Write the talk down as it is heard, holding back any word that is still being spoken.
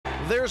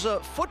There's a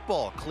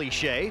football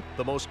cliche.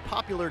 The most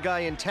popular guy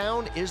in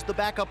town is the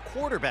backup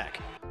quarterback.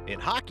 In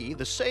hockey,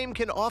 the same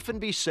can often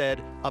be said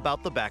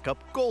about the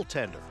backup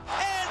goaltender.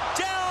 And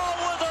Dell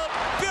with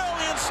a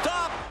brilliant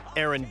stop.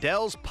 Aaron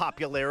Dell's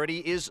popularity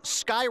is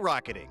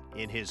skyrocketing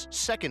in his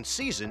second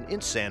season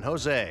in San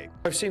Jose.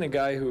 I've seen a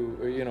guy who,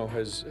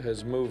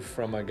 has moved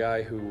from a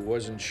guy who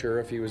wasn't sure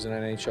if he was an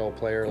NHL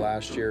player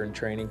last year in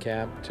training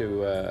camp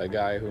to a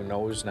guy who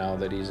knows now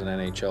that he's an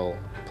NHL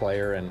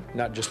player, and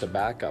not just a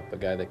backup, a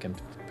guy that can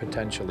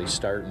potentially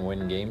start and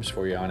win games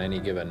for you on any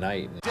given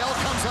night. Dell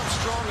comes up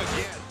strong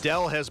again.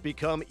 Dell has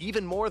become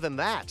even more than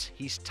that.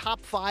 He's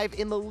top 5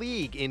 in the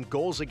league in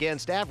goals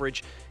against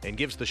average and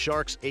gives the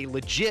Sharks a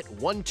legit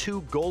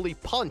 1-2 goalie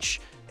punch.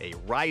 A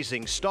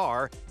rising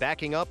star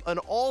backing up an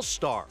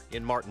all-star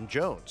in Martin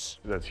Jones.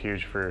 That's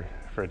huge for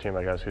a team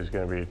like us who's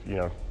going to be,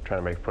 trying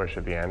to make a push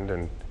at the end,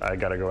 and I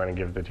got to go in and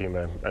give the team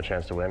a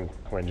chance to win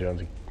when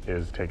Jones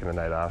is taking the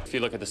night off. If you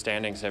look at the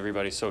standings,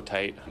 everybody's so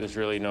tight. There's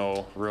really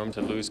no room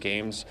to lose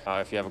games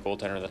if you have a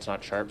goaltender that's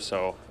not sharp.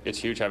 So it's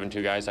huge having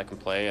two guys that can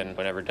play, and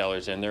whenever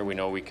Deller's in there, we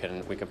know we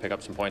can pick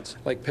up some points.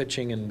 Like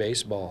pitching in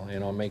baseball, it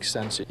makes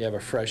sense. You have a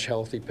fresh,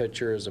 healthy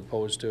pitcher as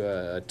opposed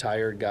to a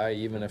tired guy.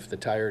 Even if the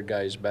tired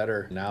guy is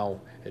better,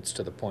 now it's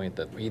to the point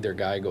that either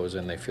guy goes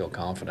in, they feel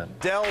confident.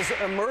 Dell's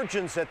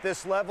emergence at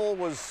this level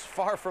was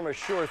far from a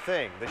sure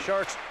thing. The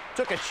Sharks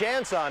took a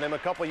chance on him a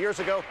couple years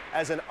ago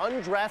as an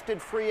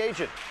undrafted free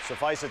agent.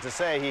 Suffice it to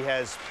say, he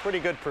has pretty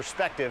good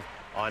perspective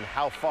on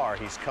how far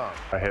he's come.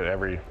 I hit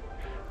every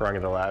rung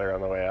of the ladder on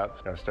the way up.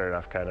 I started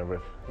off kind of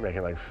with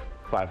making like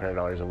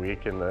 $500 a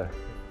week in the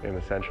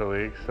Central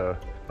League, so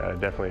I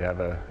definitely have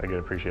a good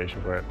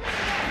appreciation for it.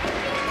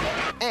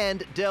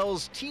 And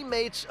Dell's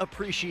teammates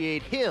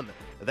appreciate him.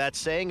 That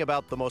saying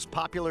about the most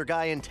popular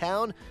guy in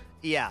town,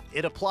 yeah,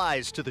 it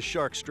applies to the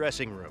Sharks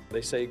dressing room.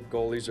 They say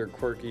goalies are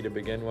quirky to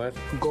begin with.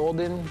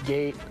 Golden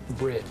Gate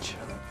Bridge.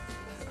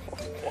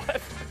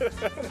 What?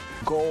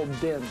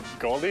 Golden.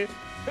 Goldie?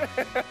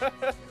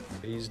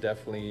 He's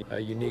definitely a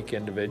unique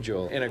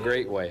individual in a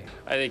great way.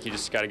 I think you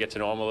just got to get to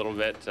know him a little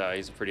bit.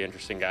 He's a pretty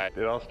interesting guy.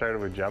 It all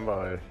started with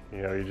Jumbo.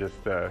 He just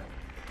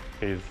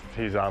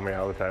he's on me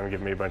all the time,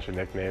 giving me a bunch of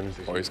nicknames.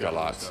 Oh, he's got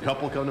lots.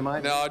 Couple come to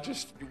mind? No,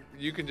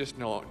 you can just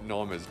know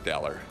him as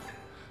Deller,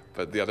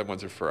 but the other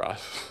ones are for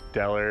us.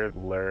 Deller,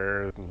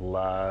 Lur,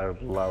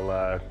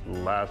 Lala,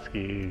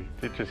 Lasky,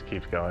 it just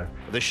keeps going.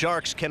 The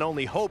Sharks can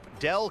only hope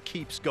Dell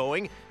keeps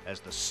going as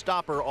the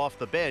stopper off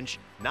the bench.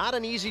 Not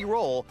an easy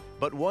role,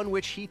 but one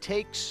which he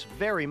takes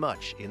very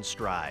much in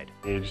stride.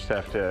 You just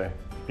have to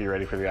be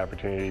ready for the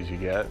opportunities you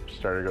get.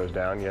 Starter goes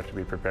down, you have to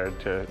be prepared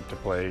to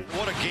play.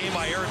 What a game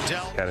by Aaron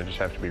Dell. Kind of just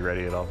have to be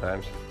ready at all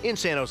times. In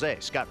San Jose,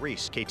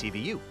 Reiss,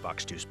 KTVU,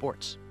 Fox 2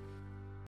 Sports.